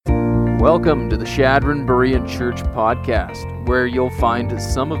Welcome to the Chadron Berean Church podcast, where you'll find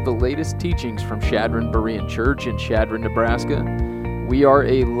some of the latest teachings from Chadron Berean Church in Chadron, Nebraska. We are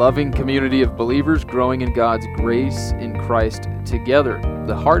a loving community of believers growing in God's grace in Christ together.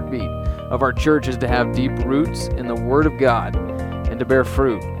 The heartbeat of our church is to have deep roots in the Word of God and to bear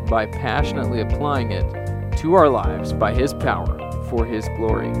fruit by passionately applying it to our lives by His power for His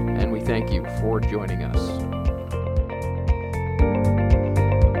glory. And we thank you for joining us.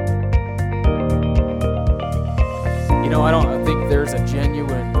 I don't think there's a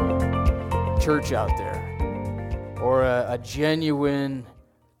genuine church out there or a genuine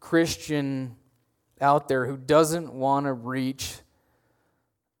Christian out there who doesn't want to reach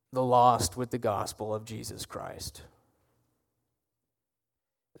the lost with the gospel of Jesus Christ.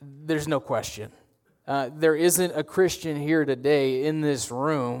 There's no question. There isn't a Christian here today in this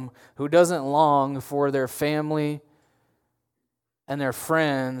room who doesn't long for their family and their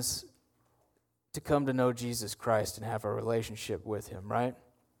friends to come to know Jesus Christ and have a relationship with Him, right?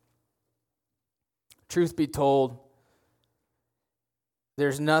 Truth be told,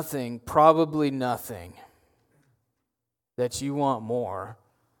 there's nothing, probably nothing, that you want more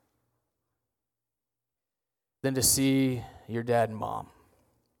than to see your dad and mom,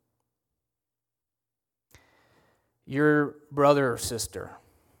 your brother or sister,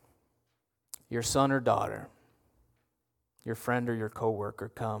 your son or daughter, your friend or your coworker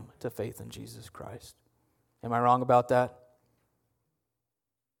come to faith in Jesus Christ. Am I wrong about that?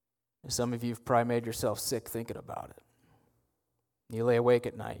 Some of you have probably made yourself sick thinking about it. You lay awake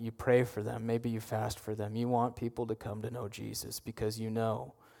at night. You pray for them. Maybe you fast for them. You want people to come to know Jesus because you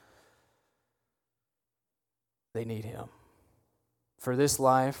know they need Him. For this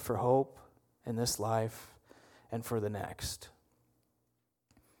life, for hope in this life, and for the next.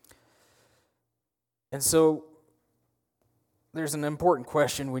 And so, there's an important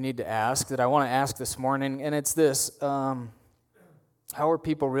question we need to ask that I want to ask this morning, and it's this. How are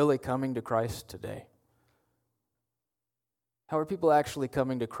people really coming to Christ today? How are people actually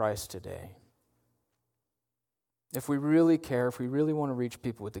coming to Christ today? If we really care, if we really want to reach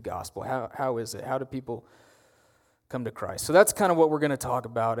people with the gospel, how is it? How do people come to Christ? So that's kind of what we're going to talk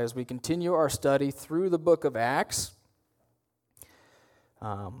about as we continue our study through the book of Acts.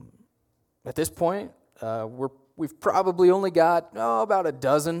 At this point, we've probably only got about a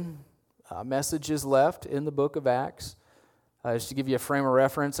dozen messages left in the book of Acts. Just to give you a frame of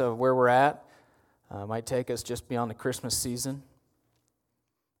reference of where we're at. Might take us just beyond the Christmas season.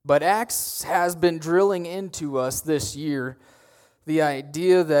 But Acts has been drilling into us this year the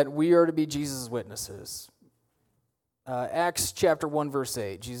idea that we are to be Jesus' witnesses. Acts chapter 1, verse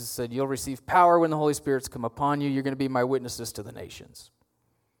 8, Jesus said, "You'll receive power when the Holy Spirit's come upon you. You're going to be my witnesses to the nations."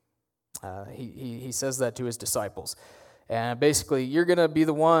 He says that to his disciples. And basically, you're going to be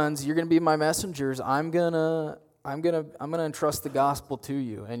the ones, you're going to be my messengers. I'm going to entrust the gospel to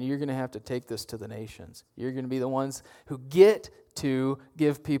you, and you're going to have to take this to the nations. You're going to be the ones who get to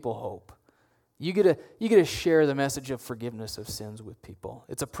give people hope. You get to share the message of forgiveness of sins with people.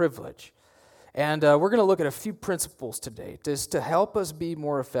 It's a privilege. And we're going to look at a few principles today just to help us be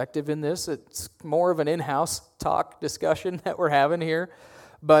more effective in this. It's more of an in-house talk discussion that we're having here.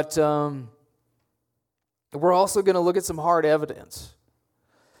 But we're also going to look at some hard evidence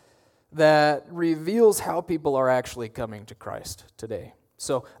that reveals how people are actually coming to Christ today.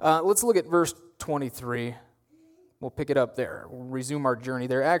 So let's look at verse 23. We'll pick it up there. We'll resume our journey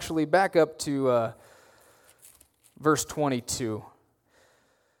there. Actually, back up to verse 22.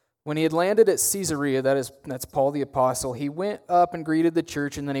 When he had landed at Caesarea, that's Paul the Apostle, he went up and greeted the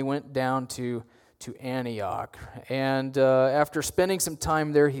church, and then he went down to Antioch. And after spending some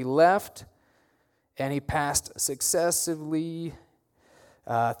time there, he left, and he passed successively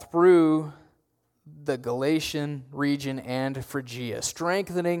through the Galatian region and Phrygia,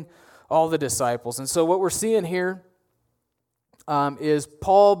 strengthening all the disciples. And so what we're seeing here is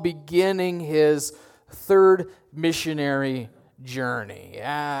Paul beginning his third missionary journey.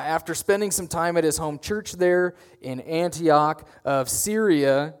 After spending some time at his home church there in Antioch of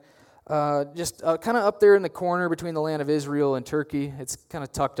Syria, just kind of up there in the corner between the land of Israel and Turkey. It's kind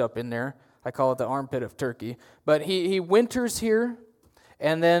of tucked up in there. I call it the armpit of Turkey. But he winters here,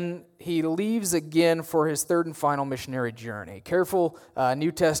 and then he leaves again for his third and final missionary journey. Careful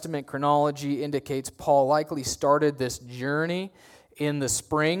New Testament chronology indicates Paul likely started this journey in the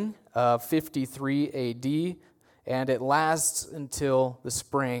spring of 53 A.D., and it lasts until the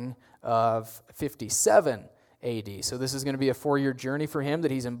spring of 57 A.D. So this is going to be a 4-year journey for him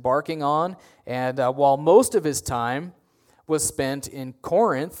that he's embarking on. And while most of his time was spent in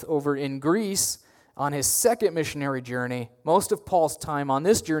Corinth over in Greece, on his second missionary journey, most of Paul's time on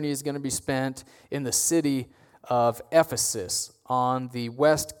this journey is going to be spent in the city of Ephesus on the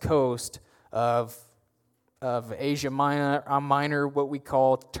west coast of Asia Minor, what we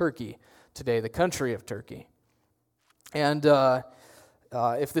call Turkey today, the country of Turkey. And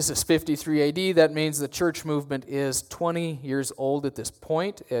if this is 53 AD, that means the church movement is 20 years old at this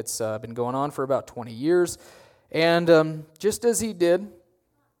point. It's been going on for about 20 years. And just as he did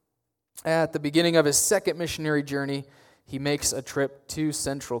at the beginning of his second missionary journey, he makes a trip to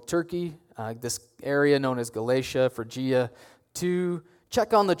central Turkey, this area known as Galatia, Phrygia, to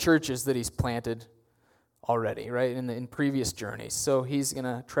check on the churches that he's planted already, right, in previous journeys. So he's going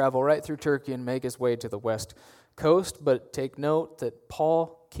to travel right through Turkey and make his way to the west coast, but take note that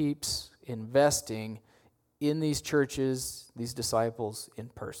Paul keeps investing in these churches, these disciples, in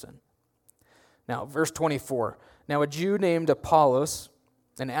person. Now, verse 24. Now a Jew named Apollos,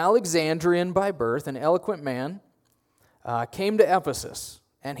 an Alexandrian by birth, an eloquent man, came to Ephesus,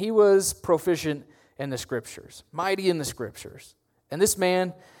 and he was proficient in the Scriptures, mighty in the Scriptures. And this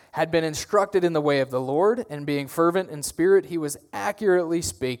man had been instructed in the way of the Lord, and being fervent in spirit, he was accurately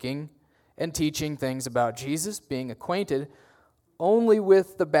speaking and teaching things about Jesus, being acquainted only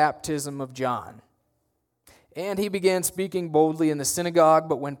with the baptism of John. And he began speaking boldly in the synagogue,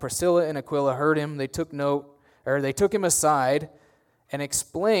 but when Priscilla and Aquila heard him, they took him aside and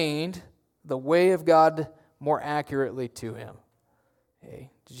explained the way of God more accurately to him. Okay.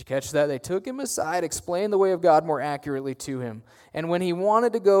 Did you catch that? They took him aside, explained the way of God more accurately to him. And when he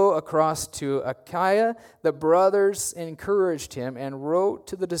wanted to go across to Achaia, the brothers encouraged him and wrote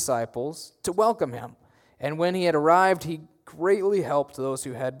to the disciples to welcome him. And when he had arrived, he greatly helped those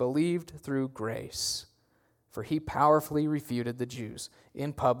who had believed through grace. For he powerfully refuted the Jews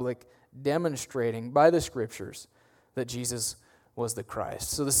in public, demonstrating by the Scriptures that Jesus was the Christ.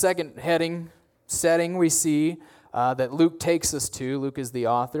 So the second setting we see that Luke takes us to, Luke is the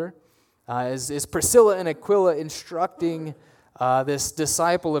author, is Priscilla and Aquila instructing this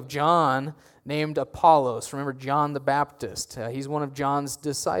disciple of John named Apollos. Remember John the Baptist. He's one of John's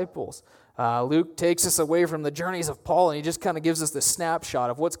disciples. Luke takes us away from the journeys of Paul, and he just kind of gives us the snapshot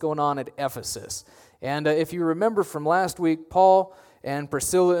of what's going on at Ephesus. And if you remember from last week, Paul and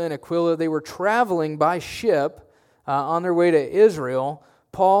Priscilla and Aquila, they were traveling by ship on their way to Israel.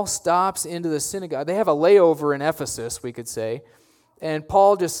 Paul stops into the synagogue. They have a layover in Ephesus, we could say. And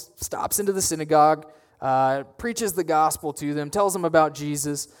Paul just stops into the synagogue, preaches the gospel to them, tells them about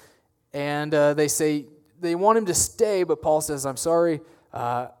Jesus. And they say they want him to stay, but Paul says, I'm sorry,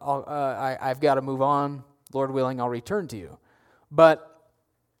 I've got to move on. Lord willing, I'll return to you. But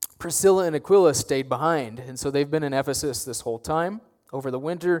Priscilla and Aquila stayed behind. And so they've been in Ephesus this whole time over the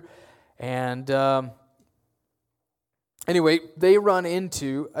winter. And anyway, they run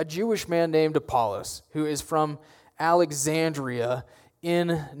into a Jewish man named Apollos, who is from Alexandria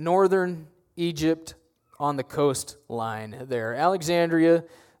in northern Egypt on the coastline there. Alexandria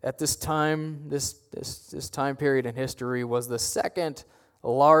at this time, this time period in history, was the second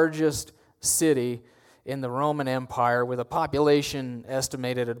largest city in the Roman Empire, with a population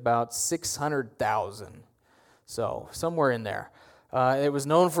estimated at about 600,000. So somewhere in there. It was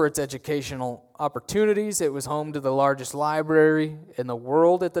known for its educational opportunities. It was home to the largest library in the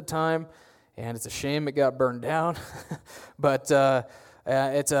world at the time, and it's a shame it got burned down. But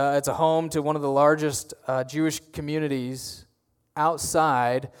it's a home to one of the largest Jewish communities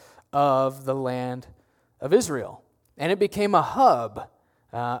outside of the land of Israel. And it became a hub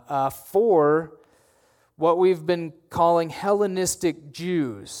for what we've been calling Hellenistic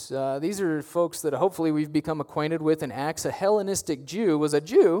Jews. These are folks that hopefully we've become acquainted with in Acts. A Hellenistic Jew was a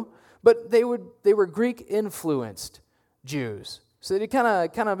Jew, but they were Greek-influenced Jews. So they've kind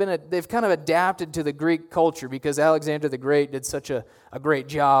of adapted to the Greek culture because Alexander the Great did such a great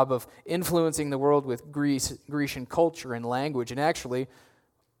job of influencing the world with Grecian culture and language. And actually,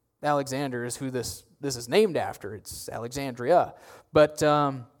 Alexander is who this is named after. It's Alexandria. But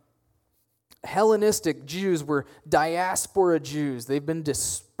Hellenistic Jews were diaspora Jews. They've been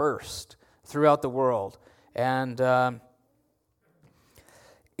dispersed throughout the world. And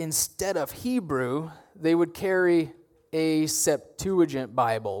instead of Hebrew, they would carry a Septuagint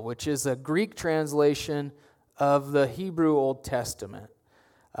Bible, which is a Greek translation of the Hebrew Old Testament.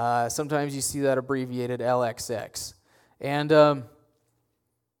 Sometimes you see that abbreviated LXX. And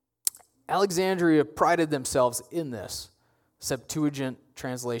Alexandria prided themselves in this Septuagint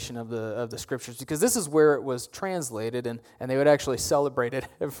translation of the Scriptures, because this is where it was translated, and they would actually celebrate it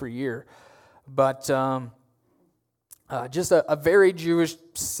every year. But Just a very Jewish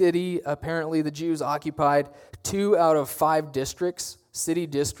city. Apparently, the Jews occupied 2 out of 5 districts, city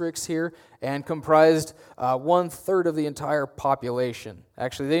districts here, and comprised 1/3 of the entire population.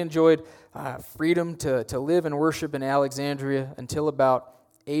 Actually, they enjoyed freedom to live and worship in Alexandria until about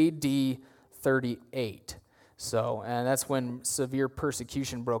AD 38. And that's when severe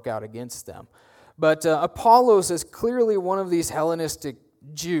persecution broke out against them. But Apollos is clearly one of these Hellenistic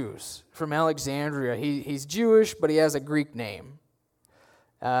Jews from Alexandria. He's Jewish, but he has a Greek name.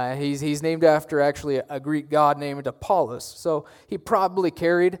 He's named after actually a Greek god named Apollos. So he probably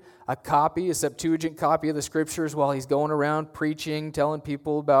carried a Septuagint copy of the Scriptures while he's going around preaching, telling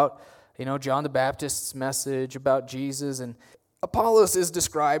people about, John the Baptist's message about Jesus. And Apollos is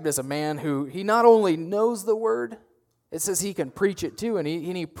described as a man who he not only knows the Word, it says he can preach it too, and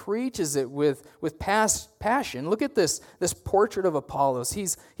he preaches it with passion. Look at this portrait of Apollos.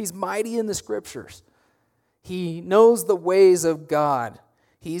 He's mighty in the Scriptures. He knows the ways of God.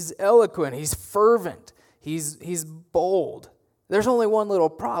 He's eloquent. He's fervent. He's bold. There's only one little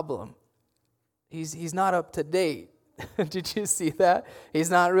problem. He's not up to date. Did you see that? He's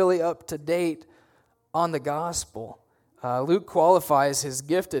not really up to date on the gospel. Luke qualifies his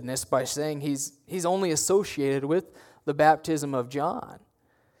giftedness by saying he's only associated with the baptism of John.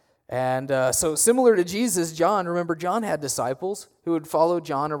 And so similar to Jesus, John had disciples who would follow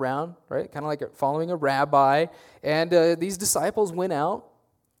John around, right? Kind of like following a rabbi. And these disciples went out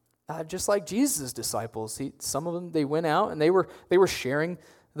just like Jesus' disciples. Some of them, they went out and they were sharing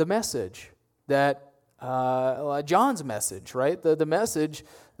the message that John's message, right? The message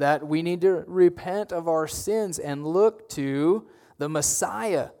that we need to repent of our sins and look to the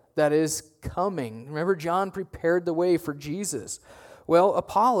Messiah that is coming. Remember, John prepared the way for Jesus. Well,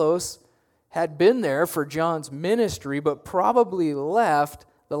 Apollos had been there for John's ministry, but probably left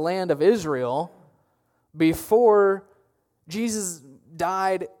the land of Israel before Jesus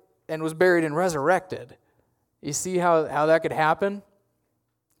died and was buried and resurrected. You see how that could happen?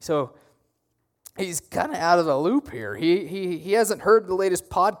 So he's kind of out of the loop here. He hasn't heard the latest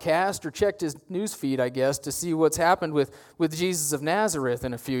podcast or checked his news feed, I guess, to see what's happened with Jesus of Nazareth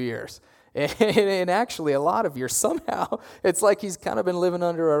in a few years. And actually, a lot of years. Somehow, it's like he's kind of been living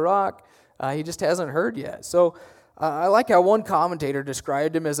under a rock. He just hasn't heard yet. So I like how one commentator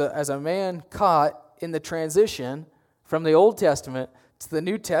described him as a man caught in the transition from the Old Testament to the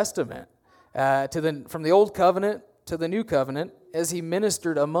New Testament, from the Old Covenant to the New Covenant, as he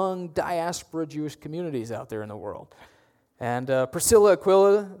ministered among diaspora Jewish communities out there in the world. And Priscilla,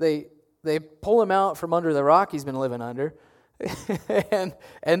 Aquila, they pull him out from under the rock he's been living under, and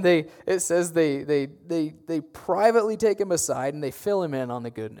it says they privately take him aside and they fill him in on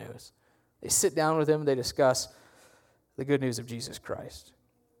the good news. They sit down with him, they discuss the good news of Jesus Christ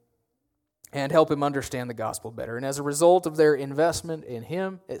and help him understand the gospel better. And as a result of their investment in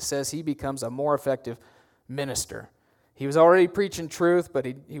him, it says he becomes a more effective minister. He was already preaching truth, but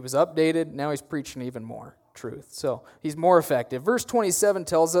he was updated. Now he's preaching even more truth. So he's more effective. Verse 27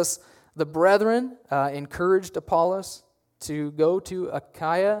 tells us the brethren encouraged Apollos to go to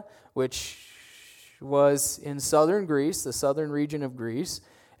Achaia, which was in southern Greece, the southern region of Greece.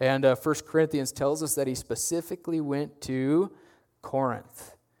 And 1 Corinthians tells us that he specifically went to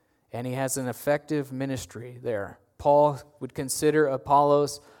Corinth. And he has an effective ministry there. Paul would consider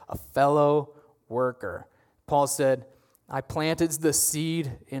Apollos a fellow worker. Paul said, I planted the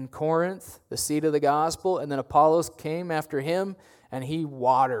seed in Corinth, the seed of the gospel, and then Apollos came after him, and he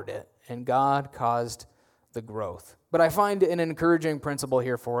watered it, and God caused the growth. But I find an encouraging principle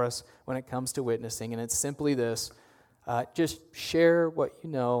here for us when it comes to witnessing, and it's simply this. Just share what you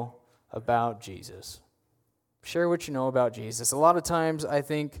know about Jesus. Share what you know about Jesus. A lot of times I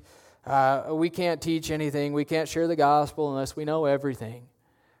think we can't teach anything, we can't share the gospel unless we know everything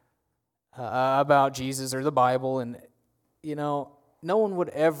about Jesus or the Bible. And, no one would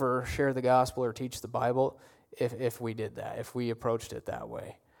ever share the gospel or teach the Bible if we did that, if we approached it that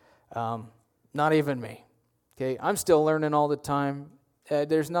way. Not even me. Okay, I'm still learning all the time.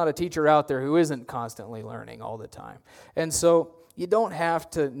 There's not a teacher out there who isn't constantly learning all the time. And so you don't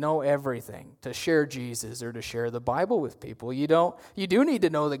have to know everything to share Jesus or to share the Bible with people. You do need to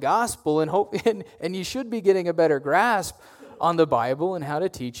know the gospel and you should be getting a better grasp on the Bible and how to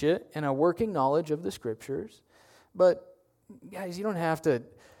teach it and a working knowledge of the Scriptures. But guys, you don't have to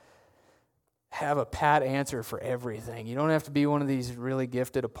have a pat answer for everything. You don't have to be one of these really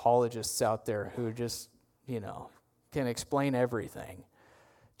gifted apologists out there who just, can explain everything.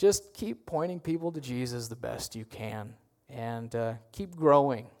 Just keep pointing people to Jesus the best you can and keep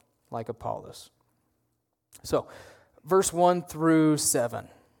growing like Apollos. So, verse 1 through 7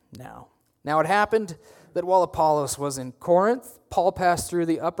 now. Now it happened that while Apollos was in Corinth, Paul passed through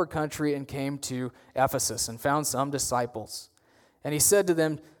the upper country and came to Ephesus and found some disciples. And he said to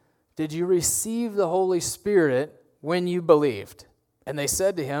them, "Did you receive the Holy Spirit when you believed?" And they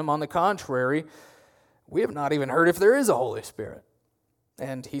said to him, "On the contrary, we have not even heard if there is a Holy Spirit."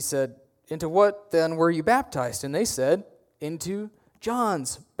 And he said, "Into what then were you baptized?" And they said, "Into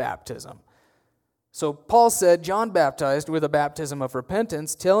John's baptism." So Paul said, "John baptized with a baptism of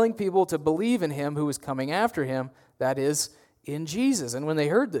repentance, telling people to believe in him who was coming after him, that is, in Jesus." And when they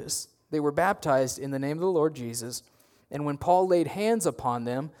heard this, they were baptized in the name of the Lord Jesus. And when Paul laid hands upon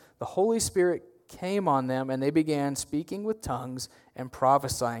them, the Holy Spirit came on them, and they began speaking with tongues and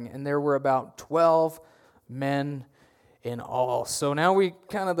prophesying. And there were about 12 men in all. So now we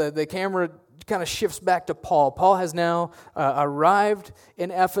the camera kind of shifts back to Paul. Paul has now arrived in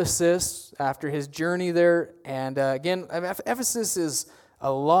Ephesus after his journey there. And again, Ephesus is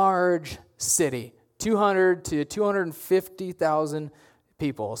a large city, 200 to 250,000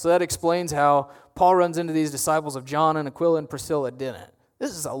 people. So that explains how Paul runs into these disciples of John and Aquila and Priscilla didn't.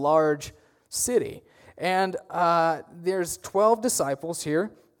 This is a large city. And there's 12 disciples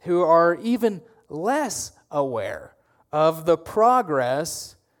here who are even less aware of the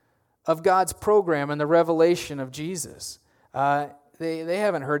progress of God's program and the revelation of Jesus. They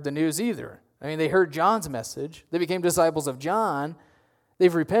haven't heard the news either. I mean, they heard John's message. They became disciples of John.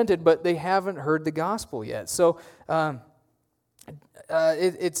 They've repented, but they haven't heard the gospel yet. So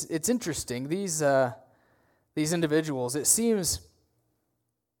it's interesting. These individuals, it seems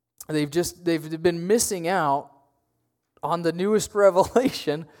they've been missing out on the newest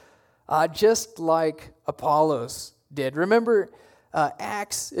revelation, just like Apollos did. Remember,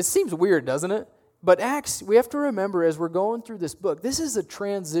 Acts, it seems weird, doesn't it? But Acts, we have to remember as we're going through this book, this is a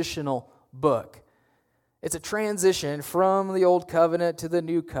transitional book. It's a transition from the Old Covenant to the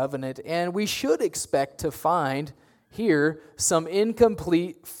New Covenant, and we should expect to find here some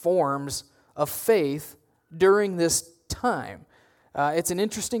incomplete forms of faith during this time. It's an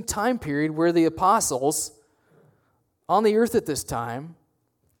interesting time period where the apostles on the earth at this time,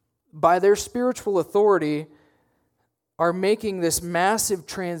 by their spiritual authority, are making this massive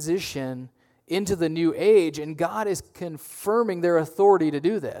transition into the new age, and God is confirming their authority to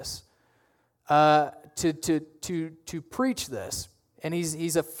do this, to preach this. And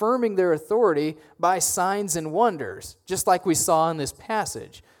he's affirming their authority by signs and wonders, just like we saw in this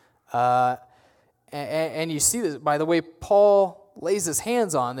passage. And you see this by the way Paul lays his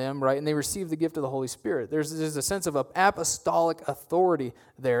hands on them, right, and they receive the gift of the Holy Spirit. There's a sense of apostolic authority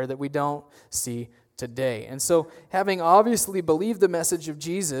there that we don't see today. And so, having obviously believed the message of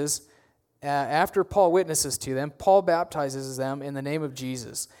Jesus, after Paul witnesses to them, Paul baptizes them in the name of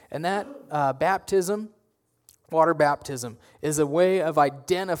Jesus. And that baptism, water baptism, is a way of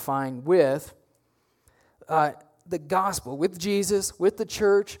identifying with the gospel, with Jesus, with the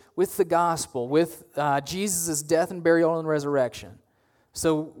church, with the gospel, with Jesus' death and burial and resurrection.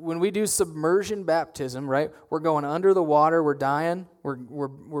 So when we do submersion baptism, right, we're going under the water, we're dying,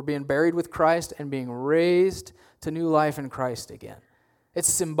 we're being buried with Christ and being raised to new life in Christ again. It's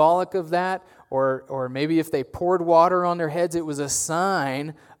symbolic of that, or maybe if they poured water on their heads, it was a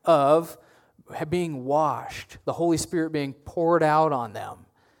sign of being washed, the Holy Spirit being poured out on them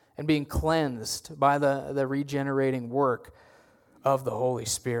and being cleansed by the regenerating work of the Holy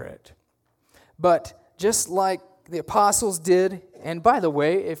Spirit. But just like the apostles did, and by the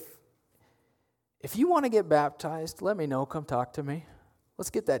way, if you want to get baptized, let me know, come talk to me. Let's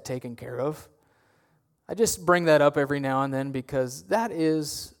get that taken care of. I just bring that up every now and then because that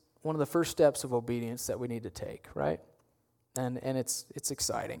is one of the first steps of obedience that we need to take, right? And it's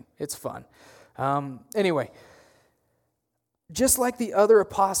exciting. It's fun. Anyway, just like the other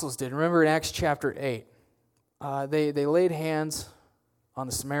apostles did, remember in Acts chapter 8, they laid hands on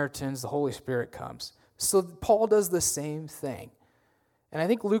the Samaritans, the Holy Spirit comes. So Paul does the same thing. And I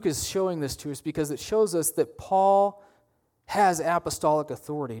think Luke is showing this to us because it shows us that Paul has apostolic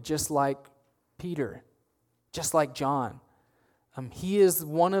authority, just like Peter, just like John. He is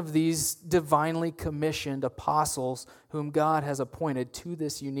one of these divinely commissioned apostles whom God has appointed to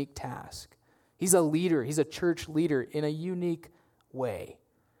this unique task. He's a leader. He's a church leader in a unique way.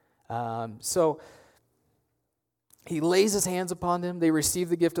 So he lays his hands upon them. They receive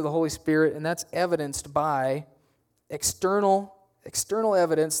the gift of the Holy Spirit, and that's evidenced by external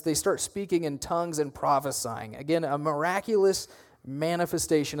evidence. They start speaking in tongues and prophesying. Again, a miraculous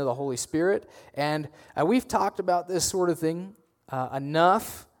manifestation of the Holy Spirit. And we've talked about this sort of thing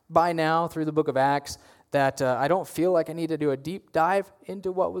enough by now through the book of Acts that I don't feel like I need to do a deep dive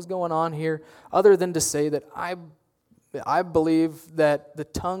into what was going on here, other than to say that I I believe that the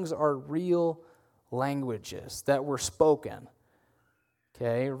tongues are real languages that were spoken.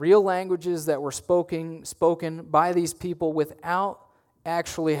 Okay, real languages that were spoken by these people without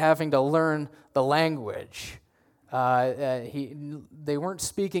actually having to learn the language. They weren't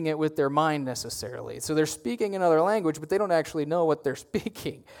speaking it with their mind necessarily. So they're speaking another language, but they don't actually know what they're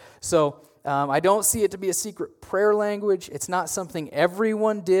speaking. So I don't see it to be a secret prayer language. It's not something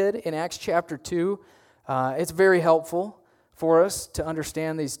everyone did in Acts chapter 2. It's very helpful for us to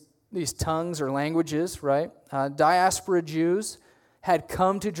understand these tongues or languages, right? Diaspora Jews had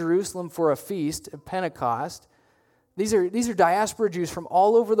come to Jerusalem for a feast of Pentecost. These are diaspora Jews from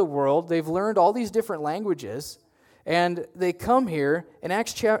all over the world. They've learned all these different languages, and they come here, and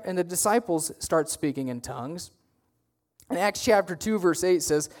the disciples start speaking in tongues. And Acts chapter 2, verse 8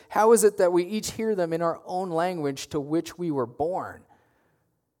 says, "How is it that we each hear them in our own language to which we were born?"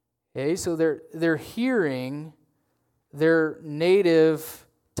 Okay, so they're hearing their native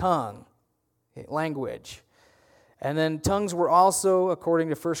tongue, language. And then tongues were also, according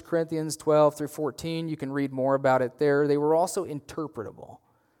to 1 Corinthians 12 through 14, you can read more about it there, they were also interpretable.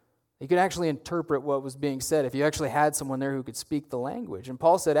 You could actually interpret what was being said if you actually had someone there who could speak the language. And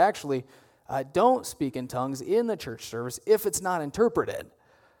Paul said, actually, don't speak in tongues in the church service if it's not interpreted.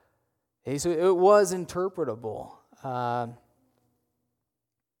 Okay, so it was interpretable. And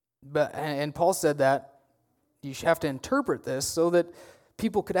Paul said that you have to interpret this so that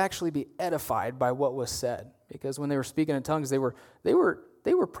people could actually be edified by what was said. Because when they were speaking in tongues, they were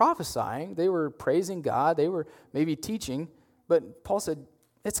prophesying, they were praising God, they were maybe teaching. But Paul said,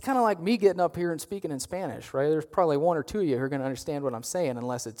 it's kind of like me getting up here and speaking in Spanish, right? There's probably one or two of you who are going to understand what I'm saying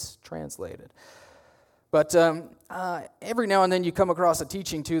unless it's translated. But every now and then you come across a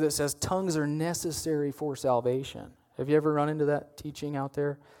teaching, too, that says tongues are necessary for salvation. Have you ever run into that teaching out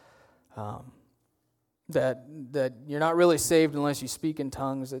there? That you're not really saved unless you speak in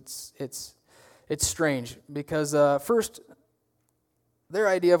tongues. It's strange because first, their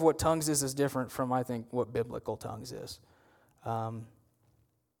idea of what tongues is different from, I think, what biblical tongues is.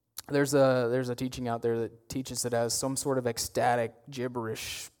 There's a teaching out there that teaches it as some sort of ecstatic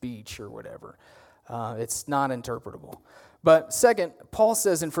gibberish speech or whatever. It's not interpretable. But second, Paul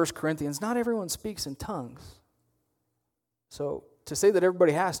says in 1 Corinthians, not everyone speaks in tongues. So to say that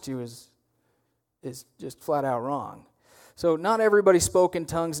everybody has to is just flat out wrong. So not everybody spoke in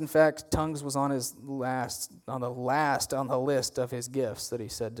tongues. In fact, tongues was on the list of his gifts that he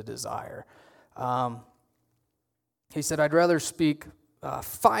said to desire. He said, I'd rather speak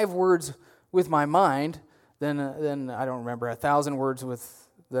 5 words with my mind than I don't remember 1,000 words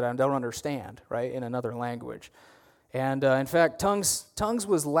that I don't understand, right, in another language. And in fact, tongues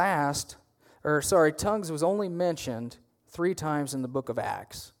was only mentioned 3 times in the book of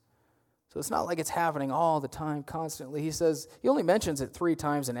Acts. So it's not like it's happening all the time, constantly. He only mentions it 3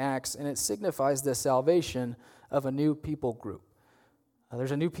 times in Acts, and it signifies the salvation of a new people group.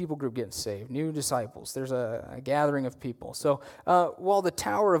 There's a new people group getting saved, new disciples. There's a gathering of people. So while the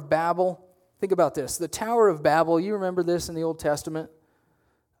Tower of Babel, think about this. The Tower of Babel, you remember this in the Old Testament?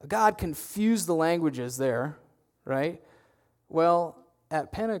 God confused the languages there, right? Well,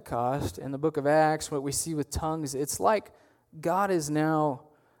 at Pentecost, in the book of Acts, what we see with tongues, it's like God is now,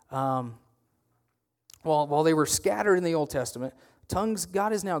 while they were scattered in the Old Testament,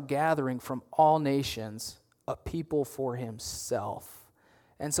 God is now gathering from all nations a people for himself.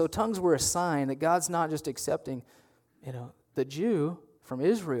 And so tongues were a sign that God's not just accepting, the Jew from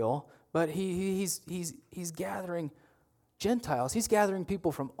Israel, but he's gathering Gentiles. He's gathering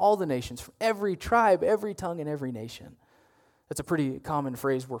people from all the nations, from every tribe, every tongue, and every nation. That's a pretty common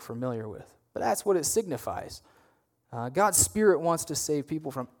phrase we're familiar with. But that's what it signifies. God's Spirit wants to save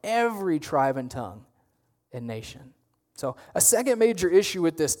people from every tribe and tongue and nation. So a second major issue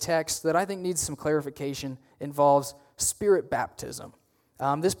with this text that I think needs some clarification involves Spirit baptism.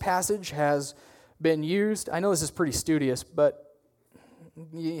 This passage has been used. I know this is pretty studious, but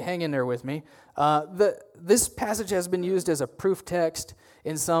you hang in there with me. This passage has been used as a proof text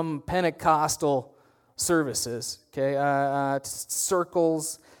in some Pentecostal services,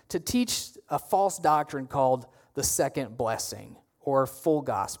 circles, to teach a false doctrine called the second blessing or full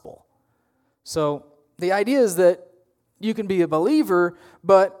gospel. So the idea is that you can be a believer,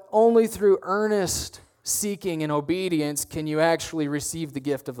 but only through earnest seeking and obedience can you actually receive the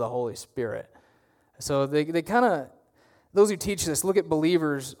gift of the Holy Spirit. So they kind of, those who teach this look at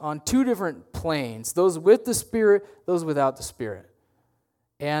believers on 2 different planes, those with the Spirit, those without the Spirit.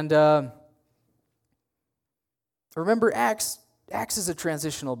 And remember, Acts is a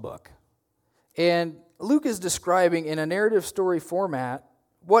transitional book. And Luke is describing in a narrative story format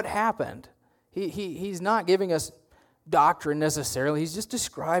what happened. He's not giving us doctrine necessarily. He's just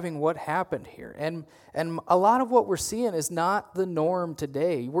describing what happened here. And a lot of what we're seeing is not the norm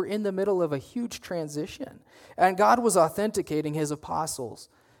today. We're in the middle of a huge transition. And God was authenticating his apostles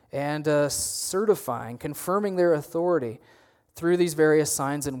and certifying, confirming their authority through these various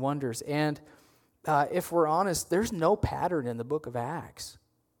signs and wonders. And if we're honest, there's no pattern in the book of Acts.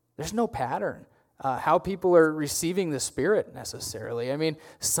 There's no pattern how people are receiving the Spirit necessarily. I mean,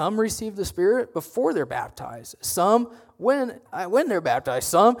 some receive the Spirit before they're baptized. Some when they're baptized.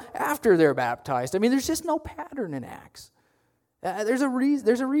 Some after they're baptized. I mean, there's just no pattern in Acts. There's a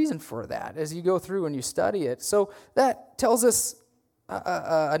reason for that as you go through and you study it. So that tells us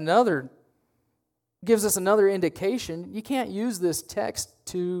gives us another indication. You can't use this text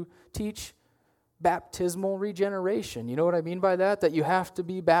to teach baptismal regeneration. You know what I mean by that? That you have to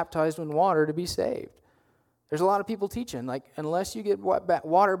be baptized in water to be saved. There's a lot of people teaching, like, unless you get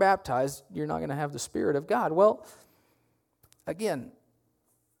water baptized, you're not going to have the Spirit of God. Well, again,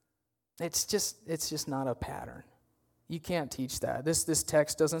 it's just not a pattern. You can't teach that. This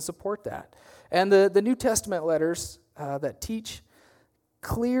text doesn't support that. And the New Testament letters that teach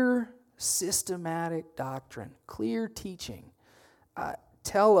clear, systematic doctrine, clear teaching,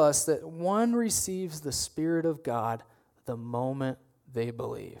 tell us that one receives the Spirit of God the moment they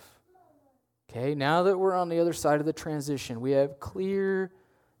believe. Okay, now that we're on the other side of the transition, we have clear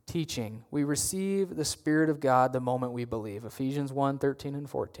teaching. We receive the Spirit of God the moment we believe. Ephesians 1, 13 and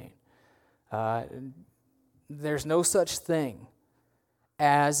 14. There's no such thing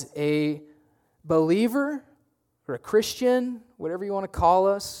as a believer or a Christian, whatever you want to call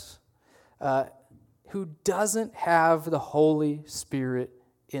us, who doesn't have the Holy Spirit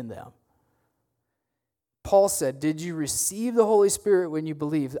in them. Paul said, did you receive the Holy Spirit when you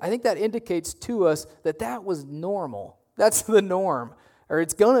believed? I think that indicates to us that was normal. That's the norm, or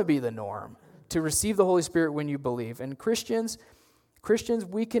it's going to be the norm, to receive the Holy Spirit when you believe. And Christians,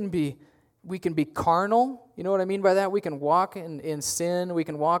 we can be carnal. You know what I mean by that? We can walk in sin. We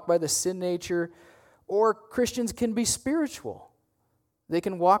can walk by the sin nature. Or Christians can be spiritual. They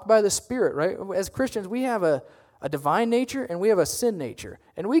can walk by the Spirit, right? As Christians, we have a divine nature and we have a sin nature.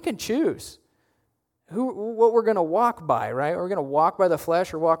 And we can choose what we're going to walk by, right? We're going to walk by the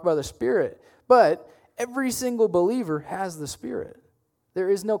flesh or walk by the Spirit. But every single believer has the Spirit. There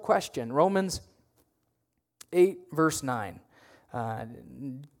is no question. Romans 8, verse 9.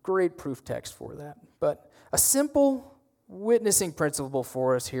 Great proof text for that. But a simple witnessing principle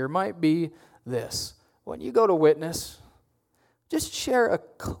for us here might be this. When you go to witness, just share a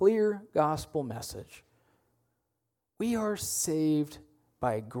clear gospel message. We are saved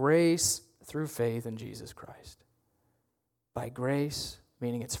by grace through faith in Jesus Christ. By grace,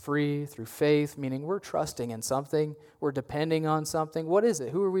 meaning it's free, through faith, meaning we're trusting in something, we're depending on something. What is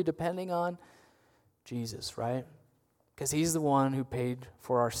it? Who are we depending on? Jesus, right? Because he's the one who paid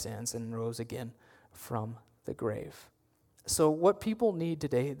for our sins and rose again from the grave. So what people need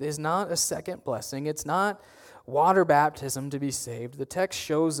today is not a second blessing. It's not water baptism to be saved. The text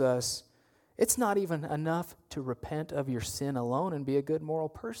shows us it's not even enough to repent of your sin alone and be a good moral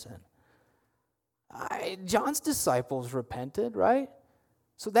person. John's disciples repented, right?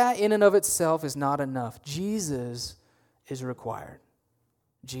 So that in and of itself is not enough. Jesus is required.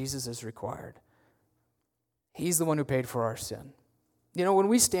 Jesus is required. He's the one who paid for our sin. You know, when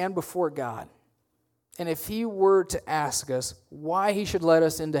we stand before God, and if he were to ask us why he should let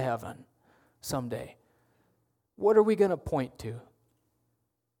us into heaven someday, what are we going to point to?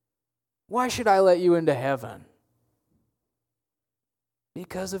 Why should I let you into heaven?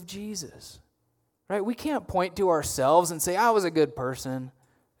 Because of Jesus, right? We can't point to ourselves and say, I was a good person.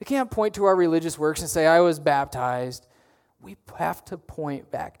 We can't point to our religious works and say, I was baptized. We have to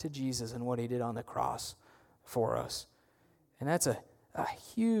point back to Jesus and what he did on the cross for us. And that's a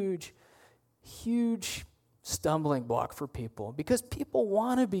huge, huge stumbling block for people because people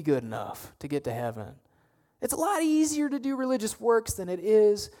want to be good enough to get to heaven. It's a lot easier to do religious works than it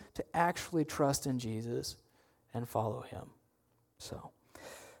is to actually trust in Jesus and follow him. So,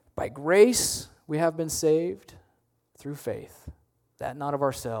 by grace, we have been saved through faith. That not of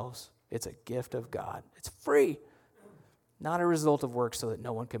ourselves. It's a gift of God. It's free. Not a result of works so that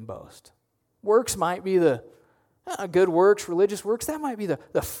no one can boast. Works might be the good works, religious works. That might be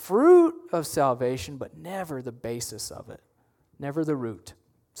the fruit of salvation, but never the basis of it. Never the root.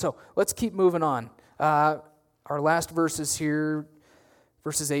 So, let's keep moving on. Our last verses here,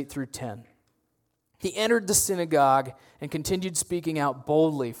 verses 8 through 10. He entered the synagogue and continued speaking out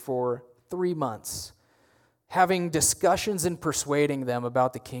boldly for 3 months, having discussions and persuading them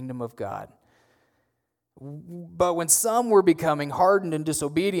about the kingdom of God. But when some were becoming hardened and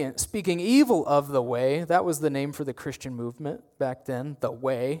disobedient, speaking evil of the way, that was the name for the Christian movement back then, the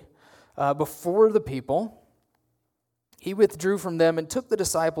way, before the people, he withdrew from them and took the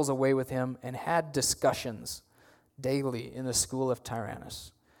disciples away with him and had discussions daily in the school of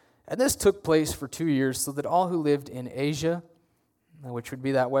Tyrannus. And this took place for 2 years, so that all who lived in Asia, which would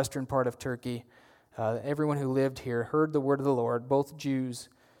be that western part of Turkey, everyone who lived here heard the word of the Lord, both Jews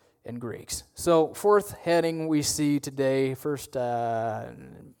and Greeks. So, fourth heading we see today, first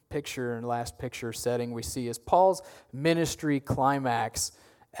picture and last picture setting we see is Paul's ministry climax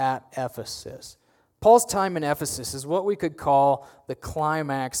at Ephesus. Paul's time in Ephesus is what we could call the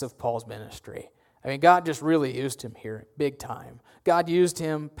climax of Paul's ministry. I mean, God just really used him here, big time. God used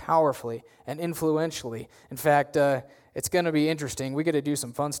him powerfully and influentially. In fact, it's going to be interesting. We get to do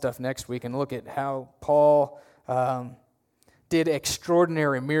some fun stuff next week and look at how Paul did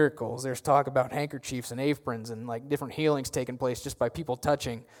extraordinary miracles. There's talk about handkerchiefs and aprons and like different healings taking place just by people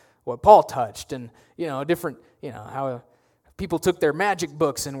touching what Paul touched, and different, how people took their magic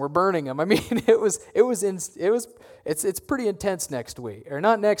books and were burning them. I mean, it's pretty intense next week, or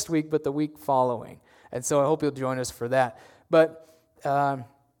not next week, but the week following. And so I hope you'll join us for that. But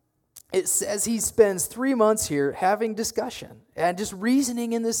it says he spends 3 months here having discussion and just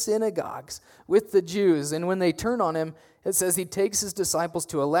reasoning in the synagogues with the Jews. And when they turn on him, it says he takes his disciples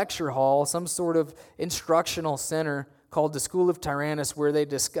to a lecture hall, some sort of instructional center called the School of Tyrannus, where they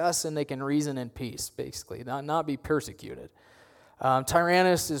discuss and they can reason in peace, basically, not be persecuted.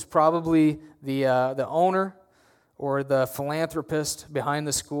 Tyrannus is probably the owner or the philanthropist behind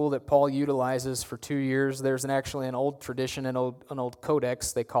the school that Paul utilizes for 2 years. There's actually an old tradition, an old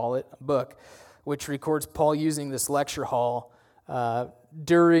codex, they call it, a book, which records Paul using this lecture hall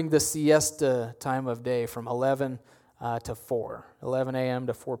during the siesta time of day from 11 to 4, 11 a.m.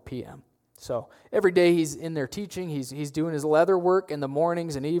 to 4 p.m. So every day he's in there teaching. He's doing his leather work in the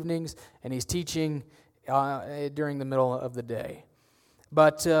mornings and evenings, and he's teaching during the middle of the day.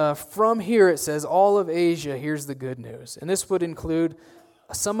 But from here it says all of Asia hears the good news. And this would include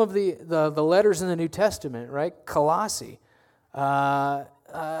some of the letters in the New Testament, right? Colossae. All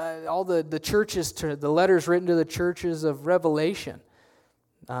the churches, the letters written to the churches of Revelation.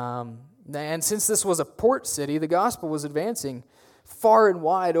 And since this was a port city, the gospel was advancing far and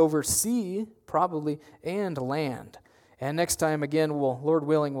wide over sea, probably, and land. And next time, again, Lord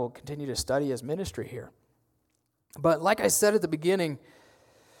willing, we'll continue to study his ministry here. But like I said at the beginning,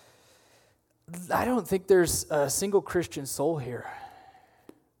 I don't think there's a single Christian soul here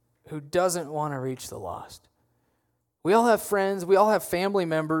who doesn't want to reach the lost. We all have friends, we all have family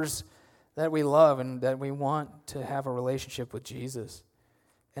members that we love and that we want to have a relationship with Jesus.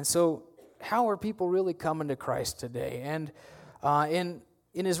 And so, how are people really coming to Christ today? And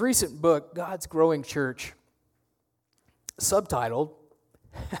in his recent book, God's Growing Church, subtitled,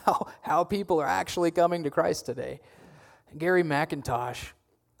 How People Are Actually Coming to Christ Today, Gary McIntosh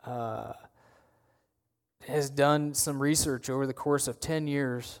has done some research over the course of 10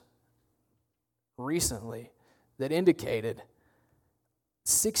 years recently that indicated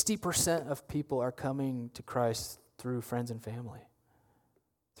 60% of people are coming to Christ through friends and family.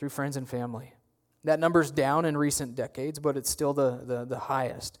 Through friends and family. That number's down in recent decades, but it's still the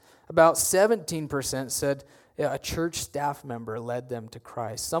highest. About 17% said a church staff member led them to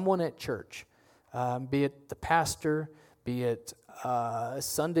Christ. Someone at church, be it the pastor, be it a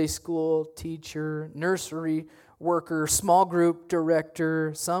Sunday school teacher, nursery worker, small group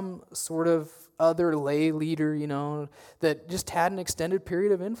director, some sort of other lay leader, that just had an extended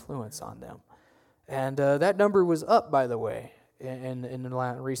period of influence on them. And that number was up, by the way, in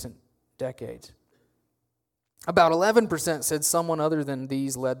the recent decades. About 11% said someone other than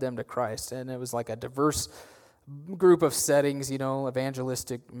these led them to Christ, and it was like a diverse group of settings,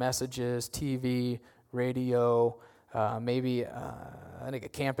 evangelistic messages, TV, radio, maybe I think a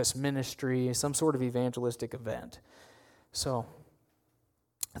campus ministry, some sort of evangelistic event. So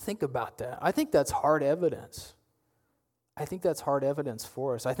think about that. I think that's hard evidence. I think that's hard evidence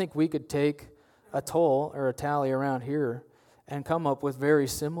for us. I think we could take a toll or a tally around here and come up with very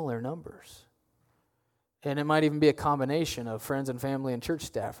similar numbers. And it might even be a combination of friends and family and church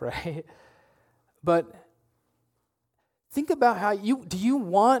staff, right? But think about how do you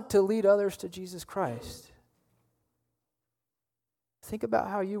want to lead others to Jesus Christ? Think about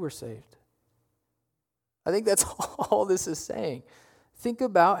how you were saved. I think that's all this is saying. Think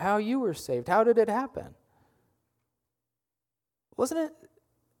about how you were saved. How did it happen? Wasn't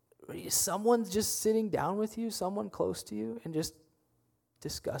it someone just sitting down with you, someone close to you, and just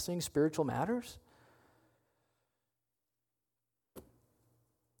discussing spiritual matters?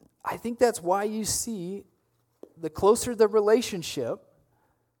 I think that's why you see the closer the relationship,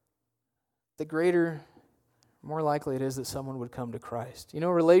 the more likely it is that someone would come to Christ. You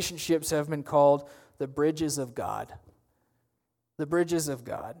know, relationships have been called the bridges of God. The bridges of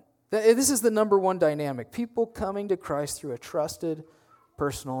God. This is the number one dynamic. People coming to Christ through a trusted,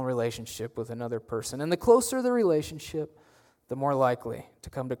 personal relationship with another person. And the closer the relationship, the more likely to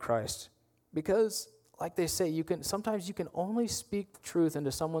come to Christ. Because, like they say, sometimes you can only speak truth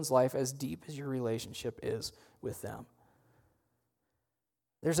into someone's life as deep as your relationship is with them.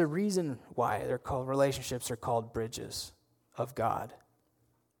 There's a reason why relationships are called bridges of God.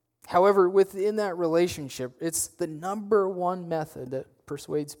 However, within that relationship, it's the number one method that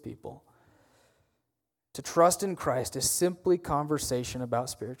persuades people to trust in Christ is simply conversation about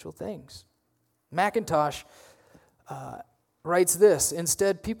spiritual things. McIntosh writes this: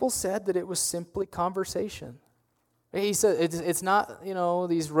 instead, people said that it was simply conversation. He said it's not,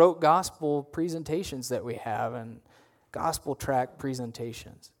 these rote gospel presentations that we have and gospel tract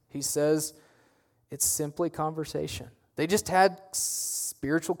presentations. He says it's simply conversation. They just had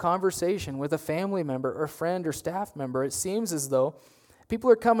spiritual conversation with a family member or friend or staff member. It seems as though people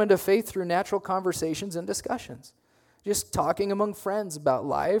are coming to faith through natural conversations and discussions, just talking among friends about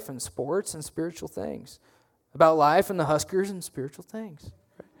life and sports and spiritual things, about life and the Huskers and spiritual things.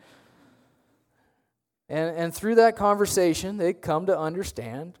 And through that conversation, they come to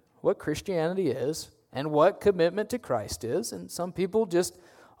understand what Christianity is and what commitment to Christ is. And some people just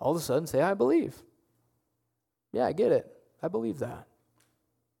all of a sudden say, I believe. Yeah, I get it. I believe that.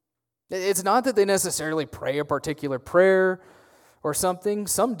 It's not that they necessarily pray a particular prayer or something.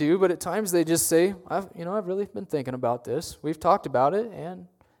 Some do, but at times they just say, I've really been thinking about this. We've talked about it, and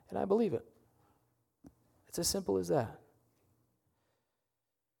I believe it. It's as simple as that.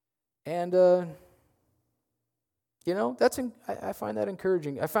 And, I find that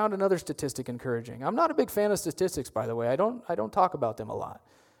encouraging. I found another statistic encouraging. I'm not a big fan of statistics, by the way. I don't talk about them a lot.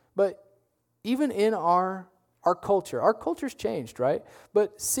 But even in our culture's changed, right?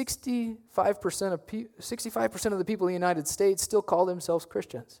 But 65% of the people in the United States still call themselves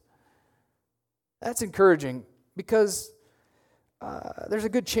Christians. That's encouraging because there's a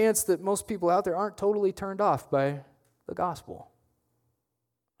good chance that most people out there aren't totally turned off by the gospel.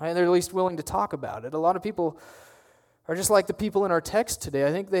 Right? They're at least willing to talk about it. A lot of people are just like the people in our text today.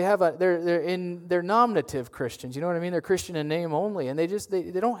 I think they're nominative Christians. You know what I mean? They're Christian in name only, and they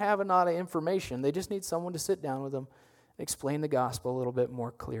don't have a lot of information. They just need someone to sit down with them and explain the gospel a little bit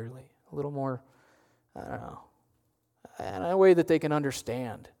more clearly, a little more, in a way that they can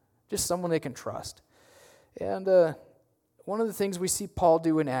understand. Just someone they can trust. And one of the things we see Paul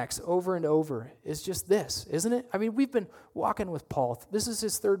do in Acts over and over is just this, isn't it? I mean, we've been walking with Paul. This is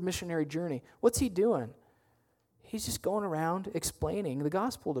his third missionary journey. What's he doing? He's just going around explaining the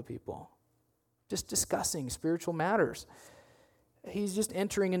gospel to people, just discussing spiritual matters. He's just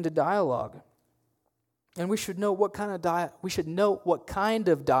entering into dialogue. And we should know what kind of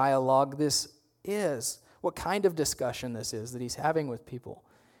dialogue this is, what kind of discussion this is that he's having with people.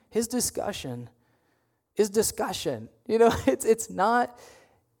 His discussion is discussion. It's not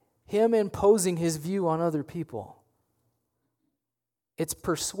him imposing his view on other people. It's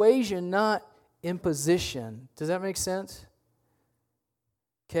persuasion, not imposition. Does that make sense?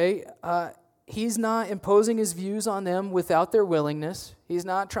 Okay, he's not imposing his views on them without their willingness. He's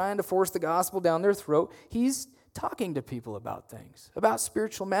not trying to force the gospel down their throat. He's talking to people about things, about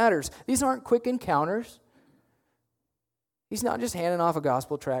spiritual matters. These aren't quick encounters. He's not just handing off a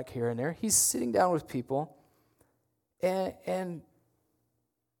gospel tract here and there. He's sitting down with people and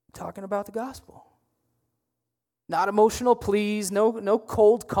talking about the gospel. Not emotional pleas, no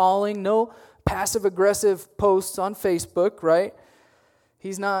cold calling, no passive-aggressive posts on Facebook, right?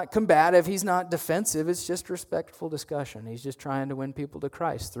 He's not combative. He's not defensive. It's just respectful discussion. He's just trying to win people to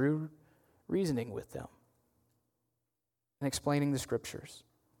Christ through reasoning with them and explaining the Scriptures.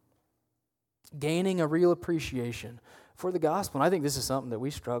 Gaining a real appreciation for the gospel. And I think this is something that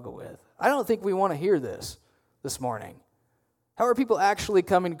we struggle with. I don't think we want to hear this morning. How are people actually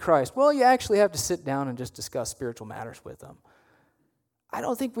coming to Christ? Well, you actually have to sit down and just discuss spiritual matters with them. I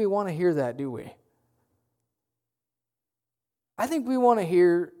don't think we want to hear that, do we? I think we want to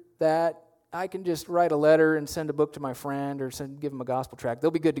hear that I can just write a letter and send a book to my friend or give them a gospel tract.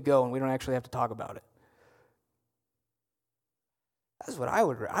 They'll be good to go and we don't actually have to talk about it. That's what I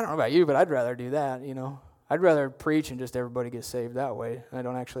don't know about you, but I'd rather do that, I'd rather preach and just everybody get saved that way. I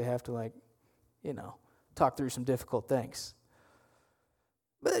don't actually have to talk through some difficult things.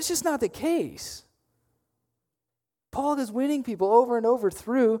 But it's just not the case. Paul is winning people over and over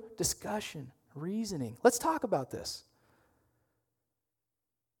through discussion, reasoning. Let's talk about this.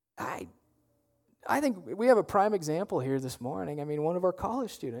 I think we have a prime example here this morning. I mean, one of our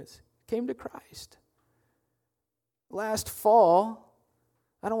college students came to Christ. Last fall,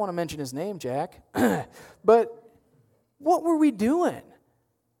 I don't want to mention his name, Jack, but what were we doing?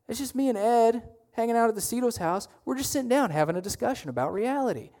 It's just me and Ed hanging out at the Cito's house. We're just sitting down having a discussion about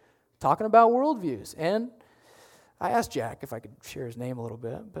reality, talking about worldviews. And I asked Jack if I could share his name a little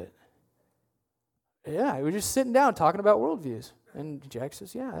bit, but yeah, we were just sitting down talking about worldviews. And Jack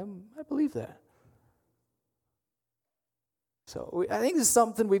says, yeah, I believe that. So I think this is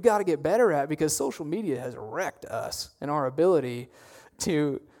something we've got to get better at, because social media has wrecked us and our ability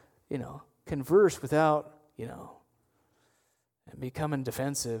to, converse without, becoming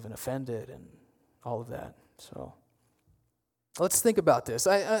defensive and offended and all of that. So let's think about this.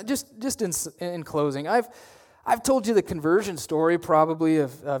 I just in closing, I've told you the conversion story probably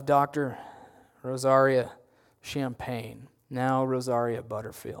of Dr. Rosaria Champagne, now Rosaria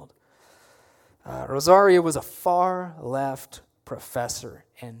Butterfield. Rosaria was a far-left professor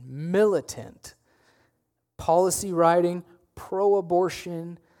and militant, policy-writing,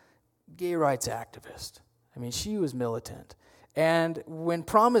 pro-abortion, gay rights activist. I mean, she was militant. And when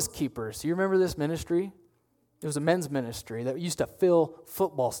Promise Keepers, you remember this ministry? It was a men's ministry that used to fill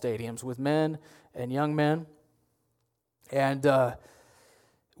football stadiums with men and young men. And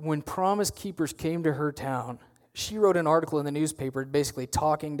when Promise Keepers came to her town, she wrote an article in the newspaper basically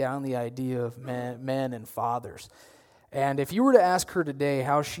talking down the idea of men and fathers. And if you were to ask her today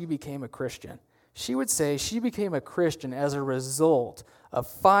how she became a Christian, she would say she became a Christian as a result of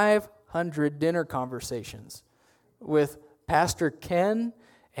 500 dinner conversations with Pastor Ken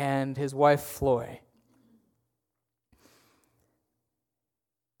and his wife Floy.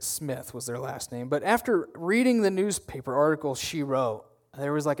 Smith was their last name. But after reading the newspaper article she wrote,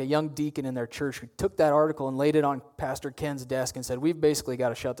 there was like a young deacon in their church who took that article and laid it on Pastor Ken's desk and said, we've basically got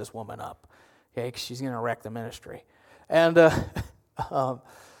to shut this woman up, okay, 'cause she's going to wreck the ministry. And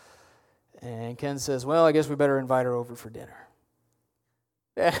and Ken says, well, I guess we better invite her over for dinner.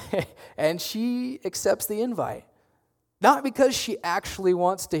 And she accepts the invite. Not because she actually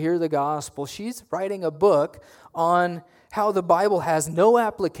wants to hear the gospel. She's writing a book on how the Bible has no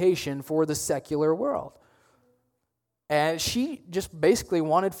application for the secular world. And she just basically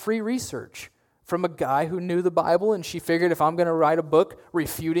wanted free research from a guy who knew the Bible, and she figured if I'm going to write a book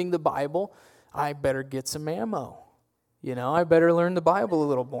refuting the Bible, I better get some ammo. I better learn the Bible a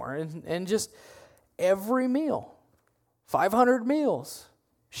little more. And just every meal, 500 meals,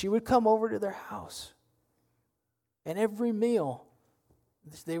 she would come over to their house. And every meal,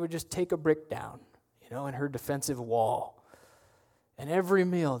 they would just take a brick down, in her defensive wall. And every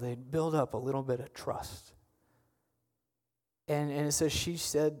meal, they'd build up a little bit of trust. And it says, she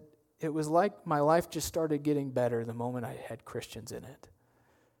said, it was like my life just started getting better the moment I had Christians in it.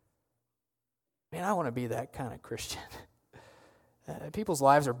 Man, I want to be that kind of Christian. People's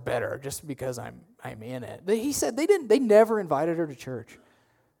lives are better just because I'm in it. He said they never invited her to church.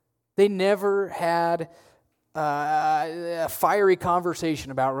 They never had a fiery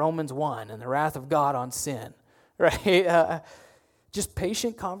conversation about Romans 1 and the wrath of God on sin, right? Just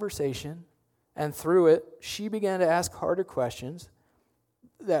patient conversation. And through it, she began to ask harder questions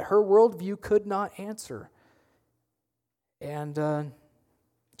that her worldview could not answer. And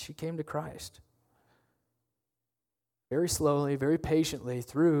she came to Christ. Very slowly, very patiently,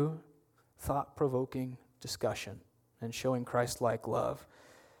 through thought-provoking discussion and showing Christ-like love.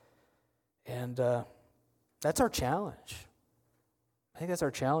 And that's our challenge. I think that's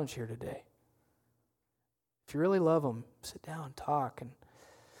our challenge here today. If you really love them, sit down, talk, and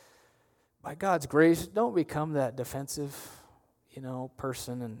by God's grace, don't become that defensive,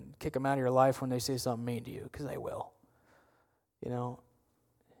 person and kick them out of your life when they say something mean to you, because they will.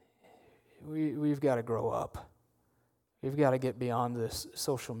 We've got to grow up. We've got to get beyond this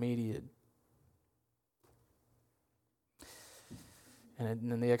social media.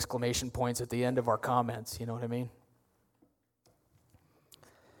 And then the exclamation points at the end of our comments, you know what I mean?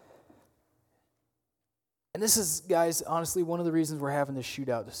 And this is, guys, honestly, one of the reasons we're having this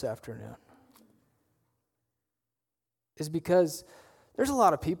shootout this afternoon. Is because there's a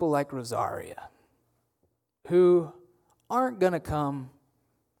lot of people like Rosaria who aren't going to come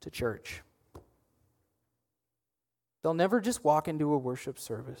to church. They'll never just walk into a worship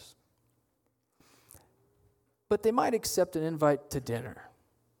service. But they might accept an invite to dinner.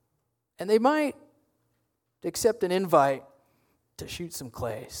 And they might accept an invite to shoot some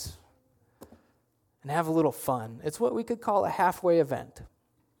clays and have a little fun. It's what we could call a halfway event,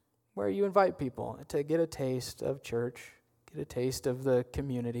 where you invite people to get a taste of church, get a taste of the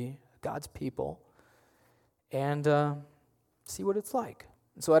community, God's people, and see what it's like.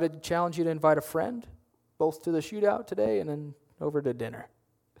 So I'd challenge you to invite a friend, both to the shootout today and then over to dinner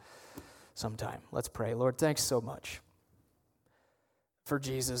sometime. Let's pray. Lord, thanks so much for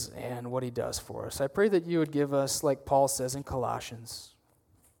Jesus and what he does for us. I pray that you would give us, like Paul says in Colossians,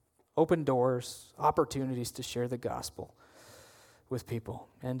 open doors, opportunities to share the gospel with people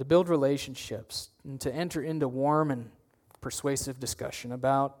and to build relationships and to enter into warm and persuasive discussion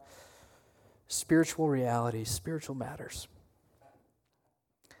about spiritual realities, spiritual matters.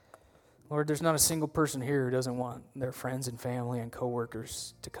 Lord, there's not a single person here who doesn't want their friends and family and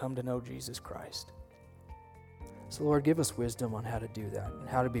coworkers to come to know Jesus Christ. So, Lord, give us wisdom on how to do that and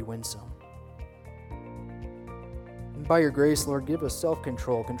how to be winsome. And by your grace, Lord, give us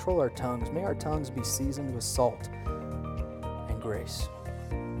self-control. Control our tongues. May our tongues be seasoned with salt and grace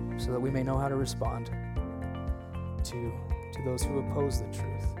so that we may know how to respond to those who oppose the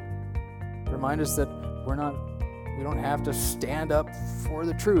truth. Remind us that we don't have to stand up for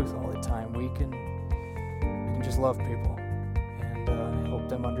the truth all the time. We can just love people and help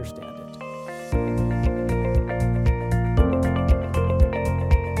them understand it.